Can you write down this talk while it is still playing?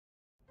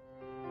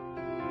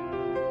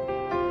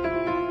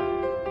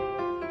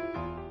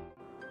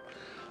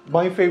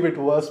My favorite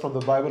verse from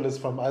the Bible is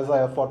from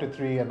Isaiah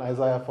 43 and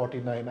Isaiah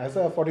 49.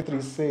 Isaiah 43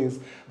 says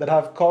that I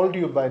have called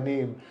you by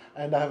name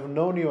and I have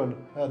known you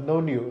and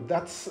known you.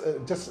 That's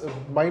just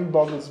mind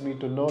boggles me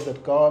to know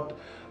that God,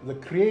 the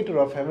creator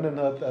of heaven and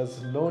earth,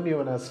 has known you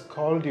and has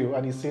called you,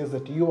 and he says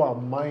that you are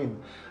mine.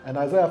 And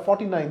Isaiah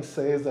 49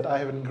 says that I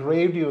have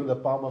engraved you in the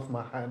palm of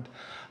my hand.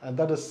 And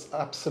that is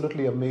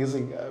absolutely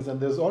amazing. And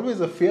there's always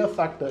a fear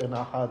factor in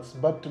our hearts,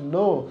 but to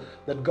know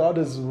that God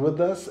is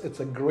with us, it's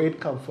a great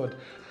comfort.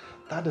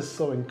 That is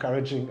so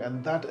encouraging,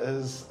 and that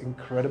is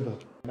incredible.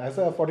 And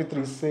Isaiah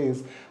 43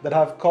 says that I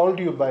have called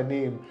you by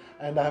name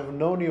and I have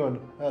known you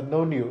and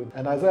known you.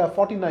 And Isaiah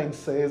 49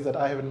 says that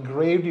I have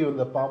engraved you in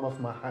the palm of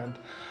my hand.